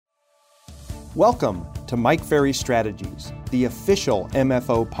Welcome to Mike Ferry Strategies, the official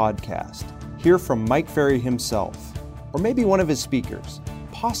MFO podcast. Hear from Mike Ferry himself, or maybe one of his speakers,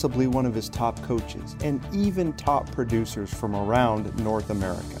 possibly one of his top coaches, and even top producers from around North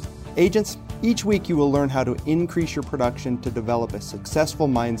America. Agents, each week you will learn how to increase your production to develop a successful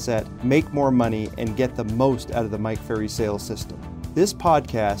mindset, make more money, and get the most out of the Mike Ferry sales system. This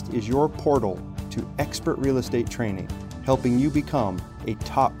podcast is your portal to expert real estate training, helping you become a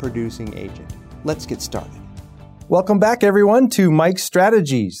top producing agent. Let's get started. Welcome back, everyone, to Mike's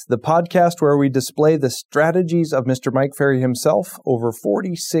Strategies, the podcast where we display the strategies of Mr. Mike Ferry himself over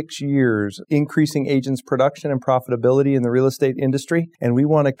 46 years, increasing agents' production and profitability in the real estate industry. And we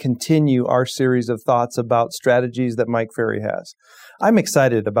want to continue our series of thoughts about strategies that Mike Ferry has. I'm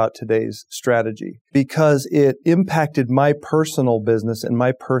excited about today's strategy because it impacted my personal business and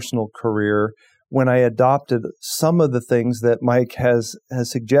my personal career when I adopted some of the things that Mike has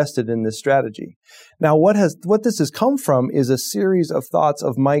suggested in this strategy. Now, what this has come from is a series of thoughts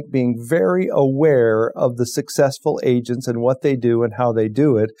of Mike being very aware of the successful agents and what they do and how they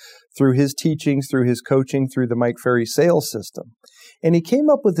do it through his teachings, through his coaching, through the Mike Ferry sales system. And he came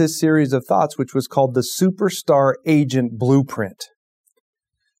up with this series of thoughts, which was called the Superstar Agent Blueprint.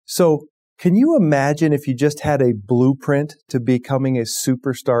 So, can you imagine if you just had a blueprint to becoming a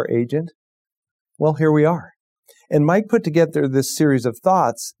superstar agent? Well, here we are. And Mike put together this series of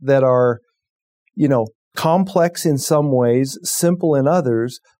thoughts that are, complex in some ways, simple in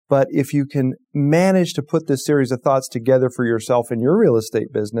others. But if you can manage to put this series of thoughts together for yourself in your real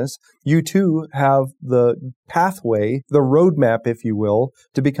estate business, you too have the pathway, the roadmap, if you will,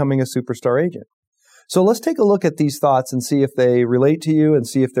 to becoming a superstar agent. So let's take a look at these thoughts and see if they relate to you and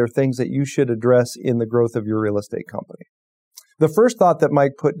see if they're things that you should address in the growth of your real estate company. The first thought that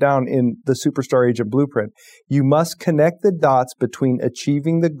Mike put down in the Superstar Agent Blueprint, you must connect the dots between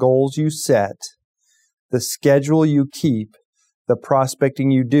achieving the goals you set, the schedule you keep, the prospecting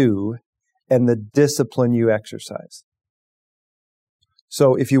you do, and the discipline you exercise.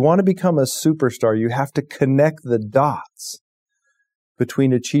 So if you want to become a superstar, you have to connect the dots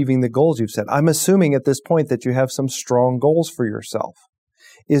between achieving the goals you've set. I'm assuming at this point that you have some strong goals for yourself.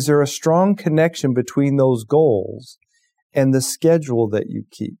 Is there a strong connection between those goals and the schedule that you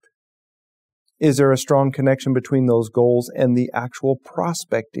keep? Is there a strong connection between those goals and the actual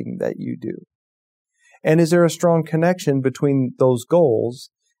prospecting that you do? And is there a strong connection between those goals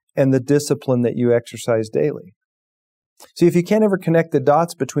and the discipline that you exercise daily? See, if you can't ever connect the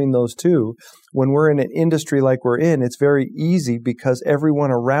dots between those two, when we're in an industry like we're in, it's very easy because everyone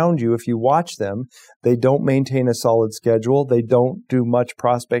around you, if you watch them, they don't maintain a solid schedule. They don't do much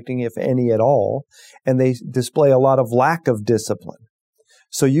prospecting, if any at all, and they display a lot of lack of discipline.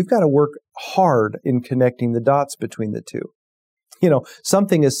 So you've got to work hard in connecting the dots between the two.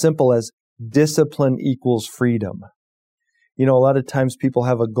 Something as simple as discipline equals freedom. A lot of times people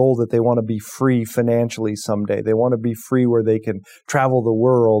have a goal that they want to be free financially someday. They want to be free where they can travel the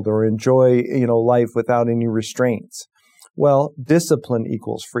world or enjoy, life without any restraints. Well, discipline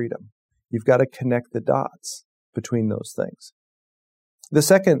equals freedom. You've got to connect the dots between those things. The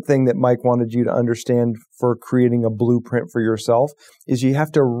second thing that Mike wanted you to understand for creating a blueprint for yourself is you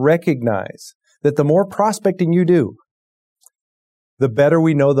have to recognize that the more prospecting you do, the better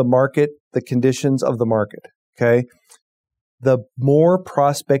we know the market, the conditions of the market, okay? The more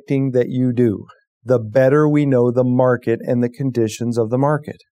prospecting that you do, the better we know the market and the conditions of the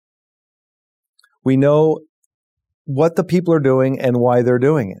market. We know what the people are doing and why they're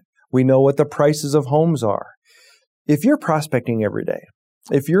doing it. We know what the prices of homes are. If you're prospecting every day,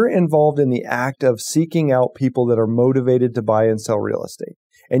 if you're involved in the act of seeking out people that are motivated to buy and sell real estate,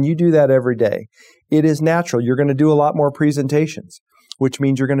 and you do that every day, it is natural. You're going to do a lot more presentations, which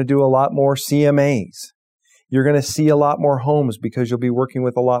means you're going to do a lot more CMAs. You're going to see a lot more homes because you'll be working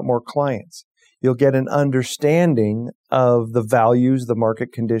with a lot more clients. You'll get an understanding of the values, the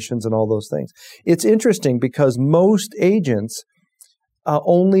market conditions, and all those things. It's interesting because most agents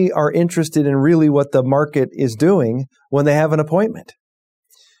only are interested in really what the market is doing when they have an appointment.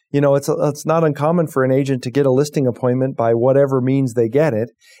 It's not uncommon for an agent to get a listing appointment by whatever means they get it.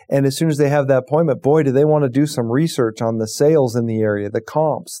 And as soon as they have that appointment, boy, do they want to do some research on the sales in the area, the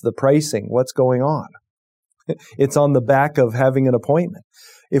comps, the pricing, what's going on. It's on the back of having an appointment.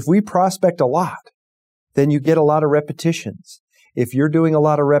 If we prospect a lot, then you get a lot of repetitions. If you're doing a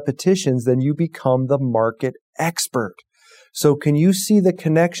lot of repetitions, then you become the market expert. So can you see the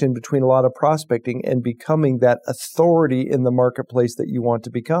connection between a lot of prospecting and becoming that authority in the marketplace that you want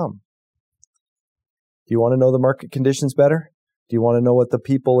to become? Do you want to know the market conditions better? Do you want to know what the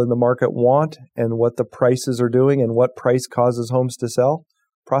people in the market want and what the prices are doing and what price causes homes to sell?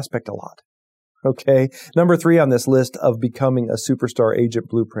 Prospect a lot. Okay. Number 3 on this list of becoming a superstar agent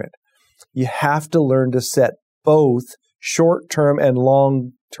blueprint. You have to learn to set both short-term and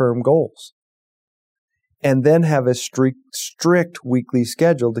long-term goals, and then have a strict weekly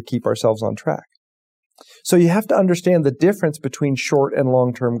schedule to keep ourselves on track. So you have to understand the difference between short and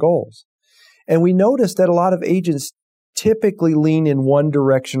long-term goals. And we notice that a lot of agents typically lean in one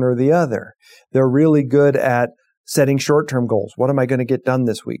direction or the other. They're really good at setting short-term goals. What am I going to get done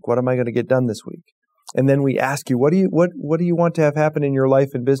this week? What am I going to get done this week? And then we ask you, what do you want to have happen in your life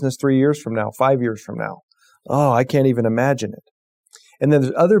and business 3 years from now, 5 years from now? Oh, I can't even imagine it. And then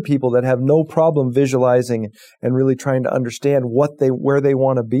there's other people that have no problem visualizing and really trying to understand where they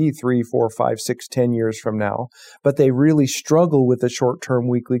want to be 3, 4, 5, 6, 10 years from now, but they really struggle with the short-term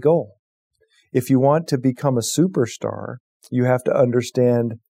weekly goal. If you want to become a superstar, you have to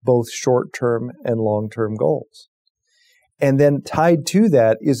understand both short-term and long-term goals. And then tied to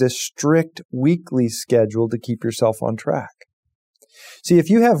that is a strict weekly schedule to keep yourself on track. See, if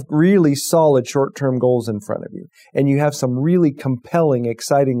you have really solid short-term goals in front of you, and you have some really compelling,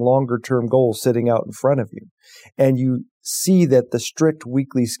 exciting longer-term goals sitting out in front of you, and you see that the strict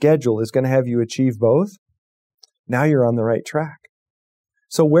weekly schedule is going to have you achieve both, now you're on the right track.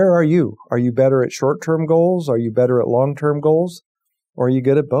 So where are you? Are you better at short-term goals? Are you better at long-term goals? Or are you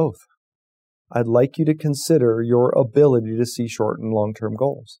good at both? I'd like you to consider your ability to see short and long-term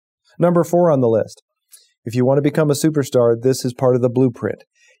goals. Number 4 on the list. If you want to become a superstar, this is part of the blueprint.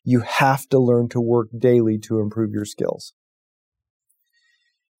 You have to learn to work daily to improve your skills.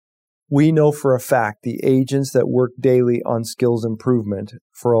 We know for a fact the agents that work daily on skills improvement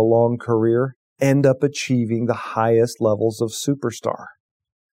for a long career end up achieving the highest levels of superstar.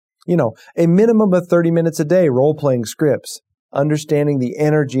 You know, a minimum of 30 minutes a day role-playing scripts, understanding the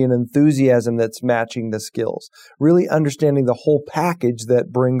energy and enthusiasm that's matching the skills, really understanding the whole package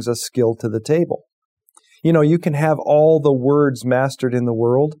that brings a skill to the table. You know, you can have all the words mastered in the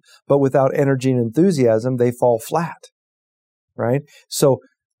world, but without energy and enthusiasm, they fall flat, right? So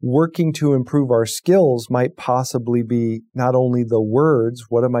working to improve our skills might possibly be not only the words,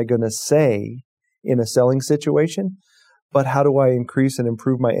 what am I going to say in a selling situation, but how do I increase and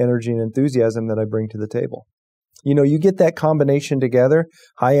improve my energy and enthusiasm that I bring to the table? You know, you get that combination together,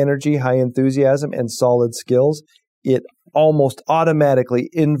 high energy, high enthusiasm, and solid skills, it almost automatically,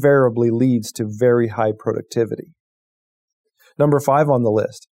 invariably leads to very high productivity. Number 5 on the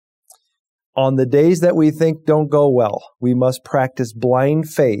list. On the days that we think don't go well, we must practice blind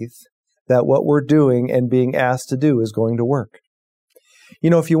faith that what we're doing and being asked to do is going to work. You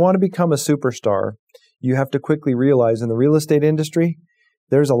know, if you want to become a superstar, you have to quickly realize in the real estate industry,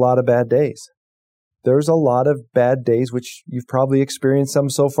 there's a lot of bad days. There's a lot of bad days, which you've probably experienced some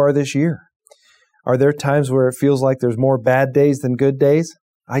so far this year. Are there times where it feels like there's more bad days than good days?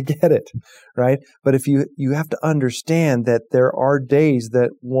 I get it, right? But if you have to understand that there are days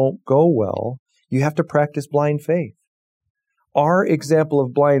that won't go well, you have to practice blind faith. Our example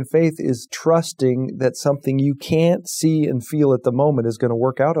of blind faith is trusting that something you can't see and feel at the moment is going to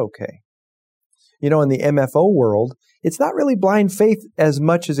work out okay. You know, in the MFO world, it's not really blind faith as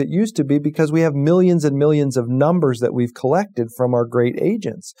much as it used to be because we have millions and millions of numbers that we've collected from our great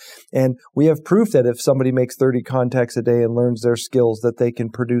agents. And we have proof that if somebody makes 30 contacts a day and learns their skills, that they can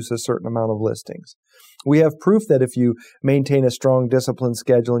produce a certain amount of listings. We have proof that if you maintain a strong discipline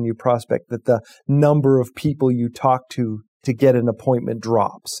schedule and you prospect, that the number of people you talk to get an appointment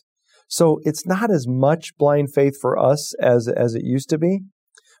drops. So it's not as much blind faith for us as it used to be,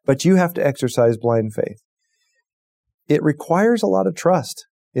 but you have to exercise blind faith. It requires a lot of trust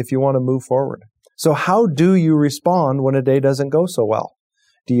if you want to move forward. So how do you respond when a day doesn't go so well?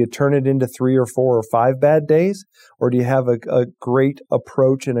 Do you turn it into 3 or 4 or 5 bad days? Or do you have a great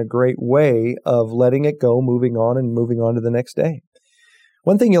approach and a great way of letting it go, moving on to the next day?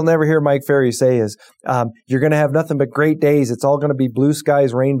 One thing you'll never hear Mike Ferry say is, you're going to have nothing but great days. It's all going to be blue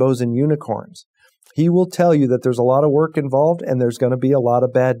skies, rainbows, and unicorns. He will tell you that there's a lot of work involved and there's going to be a lot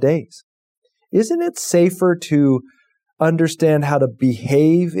of bad days. Isn't it safer to understand how to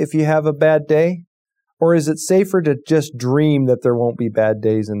behave if you have a bad day? Or is it safer to just dream that there won't be bad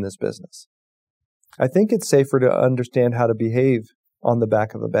days in this business? I think it's safer to understand how to behave on the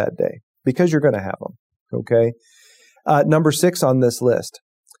back of a bad day because you're going to have them, okay? Number 6 on this list.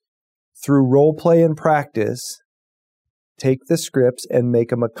 Through role play and practice, take the scripts and make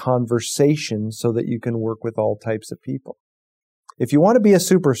them a conversation so that you can work with all types of people. If you want to be a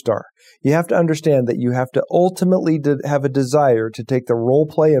superstar, you have to understand that you have to ultimately have a desire to take the role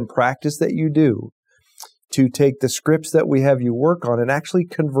play and practice that you do, to take the scripts that we have you work on and actually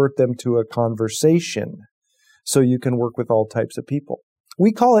convert them to a conversation so you can work with all types of people.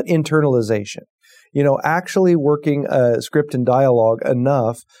 We call it internalization. Actually working a script and dialogue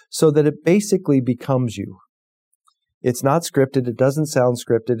enough so that it basically becomes you. It's not scripted. It doesn't sound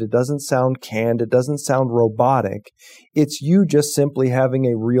scripted. It doesn't sound canned. It doesn't sound robotic. It's you just simply having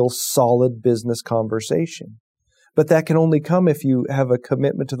a real solid business conversation. But that can only come if you have a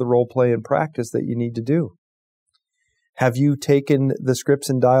commitment to the role play and practice that you need to do. Have you taken the scripts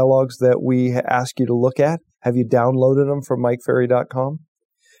and dialogues that we ask you to look at? Have you downloaded them from MikeFerry.com?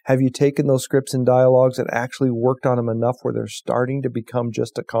 Have you taken those scripts and dialogues and actually worked on them enough where they're starting to become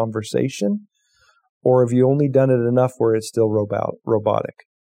just a conversation? Or have you only done it enough where it's still robotic?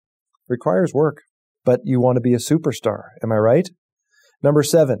 Requires work, but you want to be a superstar. Am I right? Number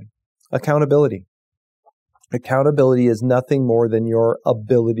 7, accountability. Accountability is nothing more than your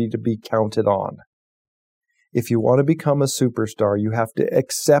ability to be counted on. If you want to become a superstar, you have to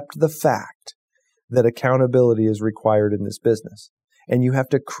accept the fact that accountability is required in this business. And you have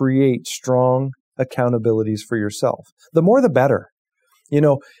to create strong accountabilities for yourself. The more, the better.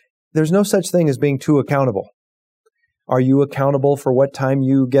 There's no such thing as being too accountable. Are you accountable for what time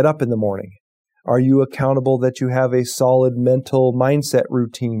you get up in the morning? Are you accountable that you have a solid mental mindset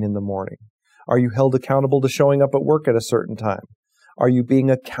routine in the morning? Are you held accountable to showing up at work at a certain time? Are you being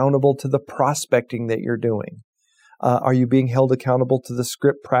accountable to the prospecting that you're doing? Are you being held accountable to the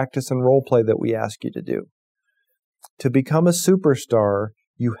script practice and role play that we ask you to do? To become a superstar,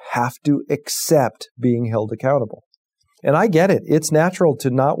 you have to accept being held accountable. And I get it. It's natural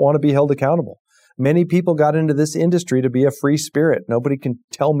to not want to be held accountable. Many people got into this industry to be a free spirit. Nobody can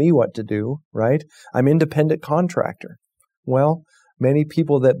tell me what to do, right? I'm independent contractor. Well, many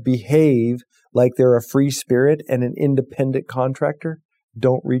people that behave like they're a free spirit and an independent contractor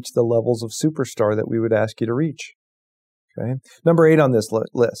don't reach the levels of superstar that we would ask you to reach. Okay. Number 8 on this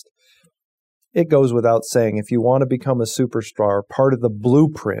list. It goes without saying, if you want to become a superstar, part of the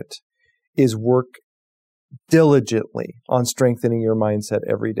blueprint is work diligently on strengthening your mindset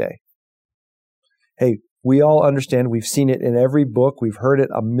every day. Hey, we all understand, we've seen it in every book, we've heard it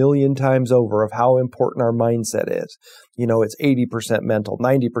a million times over of how important our mindset is. It's 80% mental,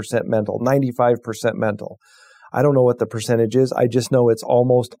 90% mental, 95% mental. I don't know what the percentage is. I just know it's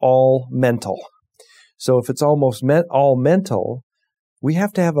almost all mental. So if it's almost all mental, we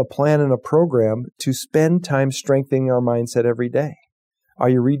have to have a plan and a program to spend time strengthening our mindset every day. Are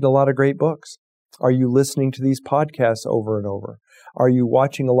you reading a lot of great books? Are you listening to these podcasts over and over? Are you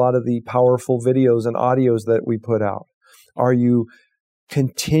watching a lot of the powerful videos and audios that we put out? Are you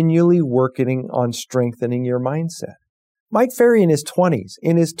continually working on strengthening your mindset? Mike Ferry in his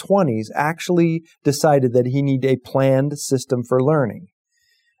 20s actually decided that he needed a planned system for learning.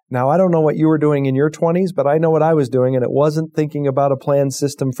 Now, I don't know what you were doing in your 20s, but I know what I was doing, and it wasn't thinking about a planned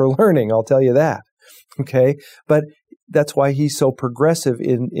system for learning, I'll tell you that. Okay? But that's why he's so progressive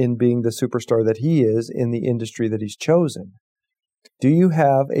in being the superstar that he is in the industry that he's chosen. Do you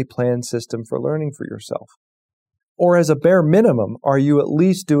have a planned system for learning for yourself? Or as a bare minimum, are you at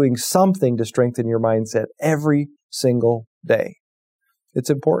least doing something to strengthen your mindset every single day? It's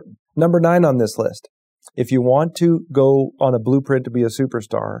important. Number 9 on this list. If you want to go on a blueprint to be a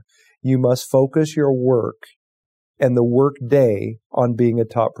superstar, you must focus your work and the work day on being a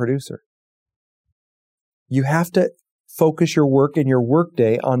top producer. You have to focus your work and your work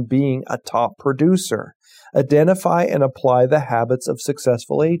day on being a top producer. Identify and apply the habits of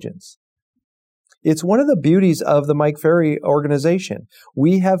successful agents. It's one of the beauties of the Mike Ferry organization.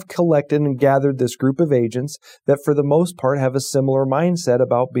 We have collected and gathered this group of agents that for the most part have a similar mindset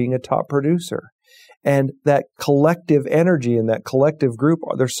about being a top producer. And that collective energy in that collective group,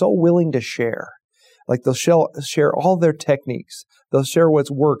 they're so willing to share. Like they'll share all their techniques. They'll share what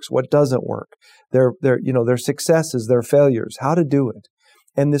works, what doesn't work, their successes, their failures, how to do it.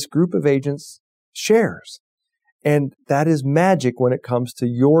 And this group of agents shares. And that is magic when it comes to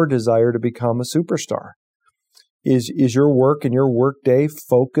your desire to become a superstar. Is your work and your work day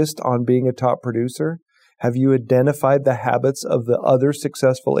focused on being a top producer? Have you identified the habits of the other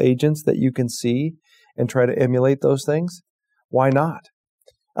successful agents that you can see and try to emulate those things? Why not?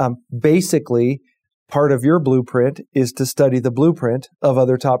 Basically, part of your blueprint is to study the blueprint of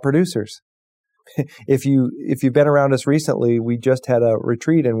other top producers. If you've been around us recently, we just had a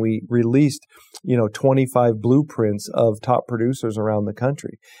retreat and we released, 25 blueprints of top producers around the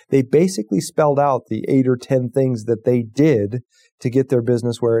country. They basically spelled out the 8 or 10 things that they did to get their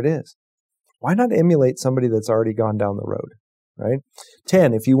business where it is. Why not emulate somebody that's already gone down the road, right?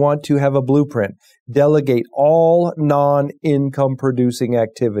 10, if you want to have a blueprint, delegate all non-income producing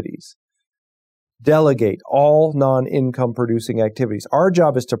activities. Delegate all non-income producing activities. Our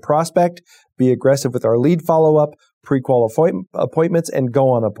job is to prospect, be aggressive with our lead follow-up, pre-qual appointments, and go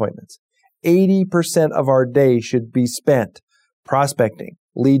on appointments. 80% of our day should be spent prospecting,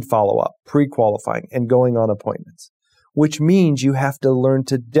 lead follow-up, pre-qualifying, and going on appointments, which means you have to learn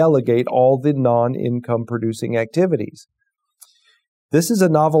to delegate all the non-income producing activities. This is a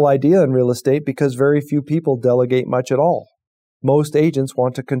novel idea in real estate because very few people delegate much at all. Most agents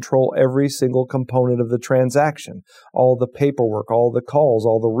want to control every single component of the transaction, all the paperwork, all the calls,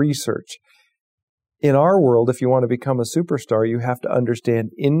 all the research. In our world, if you want to become a superstar, you have to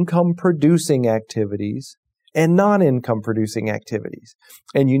understand income-producing activities and non-income producing activities.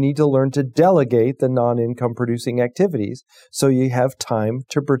 And you need to learn to delegate the non-income producing activities so you have time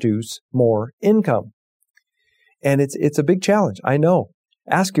to produce more income. And it's a big challenge, I know.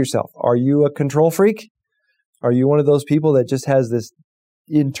 Ask yourself, are you a control freak? Are you one of those people that just has this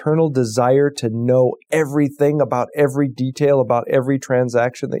internal desire to know everything about every detail, about every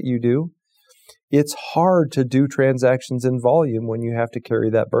transaction that you do? It's hard to do transactions in volume when you have to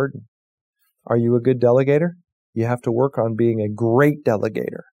carry that burden. Are you a good delegator? You have to work on being a great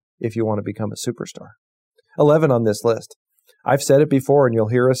delegator if you want to become a superstar. 11 on this list. I've said it before and you'll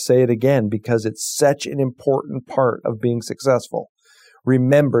hear us say it again because it's such an important part of being successful.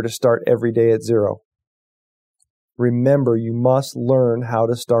 Remember to start every day at zero. Remember, you must learn how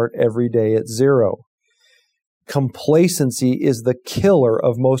to start every day at zero. Complacency is the killer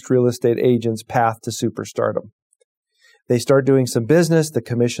of most real estate agents' path to superstardom. They start doing some business, the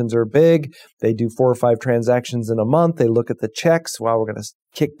commissions are big, they do 4 or 5 transactions in a month, they look at the checks, wow, we're going to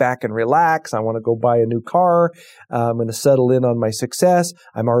kick back and relax, I want to go buy a new car, I'm going to settle in on my success,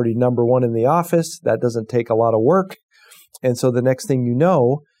 I'm already number one in the office, that doesn't take a lot of work. And so the next thing you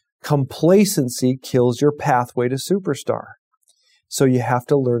know, complacency kills your pathway to superstar. So you have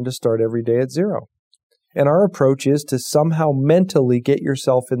to learn to start every day at zero. And our approach is to somehow mentally get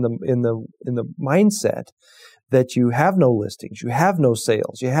yourself in the mindset that you have no listings, you have no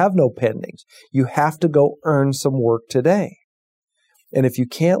sales, you have no pendings. You have to go earn some work today. And if you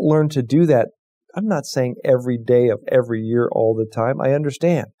can't learn to do that, I'm not saying every day of every year all the time, I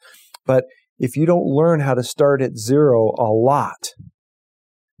understand. But if you don't learn how to start at zero a lot,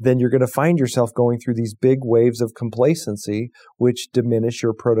 then you're going to find yourself going through these big waves of complacency, which diminish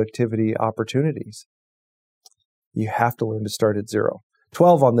your productivity opportunities. You have to learn to start at zero.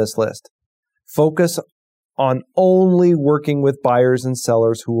 12 on this list. Focus on only working with buyers and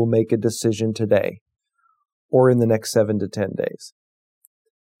sellers who will make a decision today or in the next 7 to 10 days.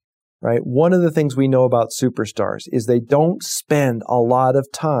 Right? One of the things we know about superstars is they don't spend a lot of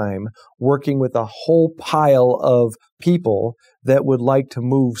time working with a whole pile of people that would like to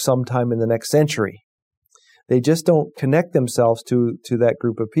move sometime in the next century. They just don't connect themselves to that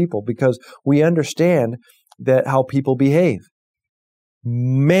group of people because we understand that how people behave.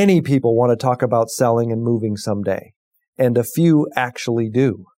 Many people want to talk about selling and moving someday, and a few actually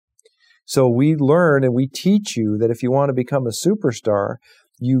do. So we learn and we teach you that if you want to become a superstar,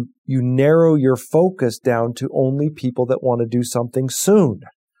 you narrow your focus down to only people that want to do something soon.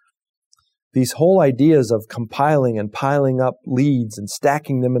 These whole ideas of compiling and piling up leads and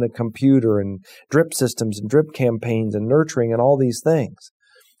stacking them in a computer and drip systems and drip campaigns and nurturing and all these things.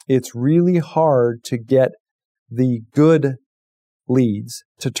 It's really hard to get the good leads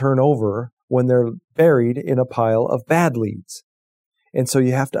to turn over when they're buried in a pile of bad leads. And so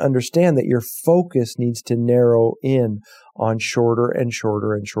you have to understand that your focus needs to narrow in on shorter and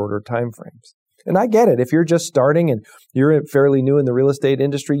shorter and shorter time frames. And I get it. If you're just starting and you're fairly new in the real estate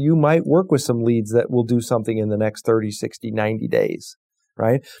industry, you might work with some leads that will do something in the next 30, 60, 90 days,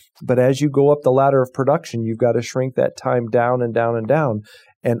 right? But as you go up the ladder of production, you've got to shrink that time down and down and down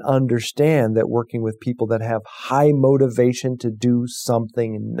and understand that working with people that have high motivation to do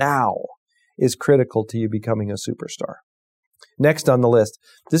something now is critical to you becoming a superstar. Next on the list,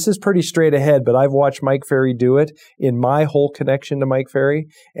 this is pretty straight ahead, but I've watched Mike Ferry do it in my whole connection to Mike Ferry,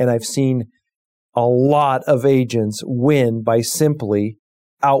 and I've seen a lot of agents win by simply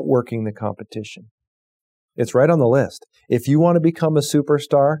outworking the competition. It's right on the list. If you want to become a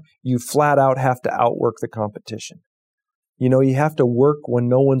superstar, you flat out have to outwork the competition. You know, you have to work when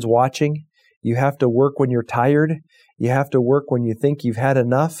no one's watching. You have to work when you're tired. You have to work when you think you've had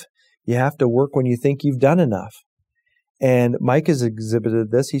enough. You have to work when you think you've done enough. And Mike has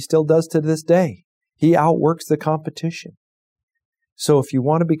exhibited this. He still does to this day. He outworks the competition. So if you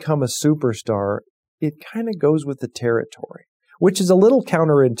want to become a superstar, it kind of goes with the territory, which is a little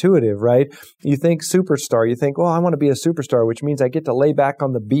counterintuitive, right? You think superstar, you think, well, I want to be a superstar, which means I get to lay back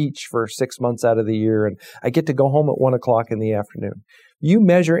on the beach for 6 months out of the year and I get to go home at 1 o'clock in the afternoon. You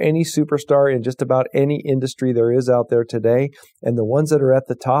measure any superstar in just about any industry there is out there today, and the ones that are at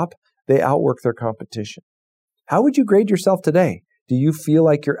the top, they outwork their competition. How would you grade yourself today? Do you feel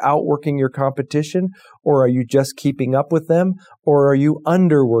like you're outworking your competition, or are you just keeping up with them, or are you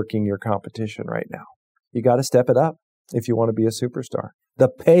underworking your competition right now? You got to step it up if you want to be a superstar. The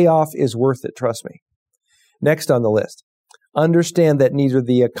payoff is worth it, trust me. Next on the list, understand that neither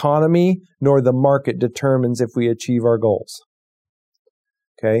the economy nor the market determines if we achieve our goals.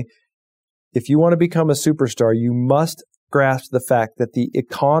 Okay? If you want to become a superstar, you must grasp the fact that the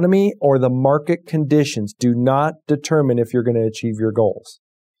economy or the market conditions do not determine if you're going to achieve your goals.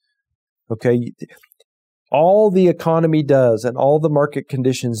 Okay? All the economy does and all the market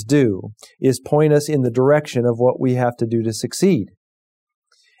conditions do is point us in the direction of what we have to do to succeed.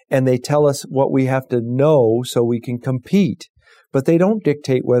 And they tell us what we have to know so we can compete. But they don't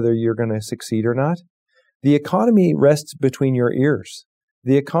dictate whether you're going to succeed or not. The economy rests between your ears.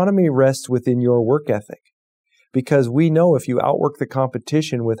 The economy rests within your work ethic. Because we know if you outwork the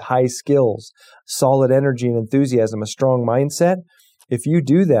competition with high skills, solid energy and enthusiasm, a strong mindset, if you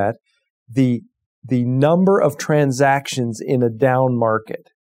do that, the number of transactions in a down market,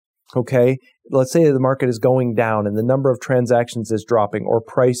 okay, let's say the market is going down and the number of transactions is dropping or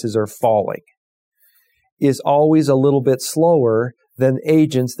prices are falling, is always a little bit slower than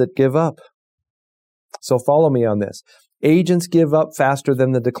agents that give up. So follow me on this. Agents give up faster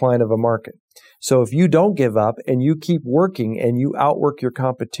than the decline of a market. So if you don't give up and you keep working and you outwork your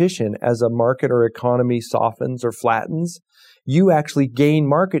competition as a market or economy softens or flattens, you actually gain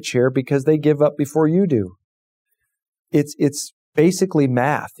market share because they give up before you do. It's basically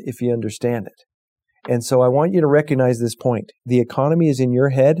math if you understand it. And so I want you to recognize this point. The economy is in your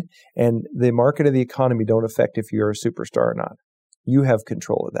head, and the market or the economy don't affect if you're a superstar or not. You have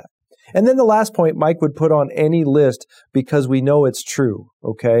control of that. And then the last point Mike would put on any list because we know it's true,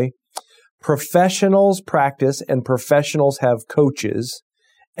 okay? Professionals practice and professionals have coaches.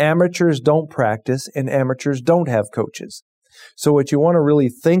 Amateurs don't practice and amateurs don't have coaches. So what you want to really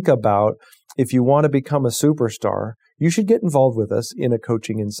think about, if you want to become a superstar, you should get involved with us in a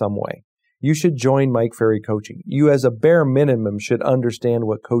coaching in some way. You should join Mike Ferry Coaching. You, as a bare minimum, should understand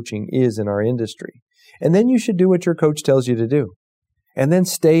what coaching is in our industry. And then you should do what your coach tells you to do. And then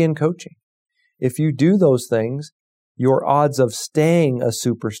stay in coaching. If you do those things, your odds of staying a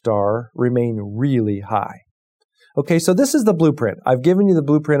superstar remain really high. Okay, so this is the blueprint. I've given you the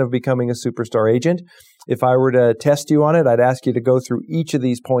blueprint of becoming a superstar agent. If I were to test you on it, I'd ask you to go through each of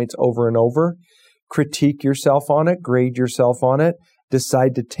these points over and over, critique yourself on it, grade yourself on it,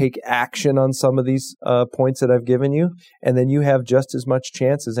 decide to take action on some of these points that I've given you, and then you have just as much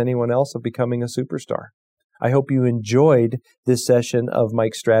chance as anyone else of becoming a superstar. I hope you enjoyed this session of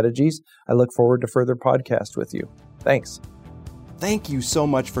Mike's Strategies. I look forward to further podcasts with you. Thanks. Thank you so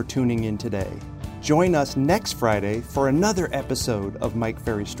much for tuning in today. Join us next Friday for another episode of Mike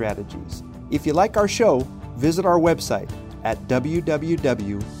Ferry Strategies. If you like our show, visit our website at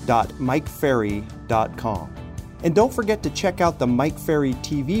www.mikeferry.com. And don't forget to check out the Mike Ferry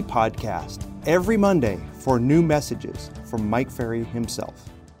TV podcast every Monday for new messages from Mike Ferry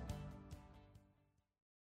himself.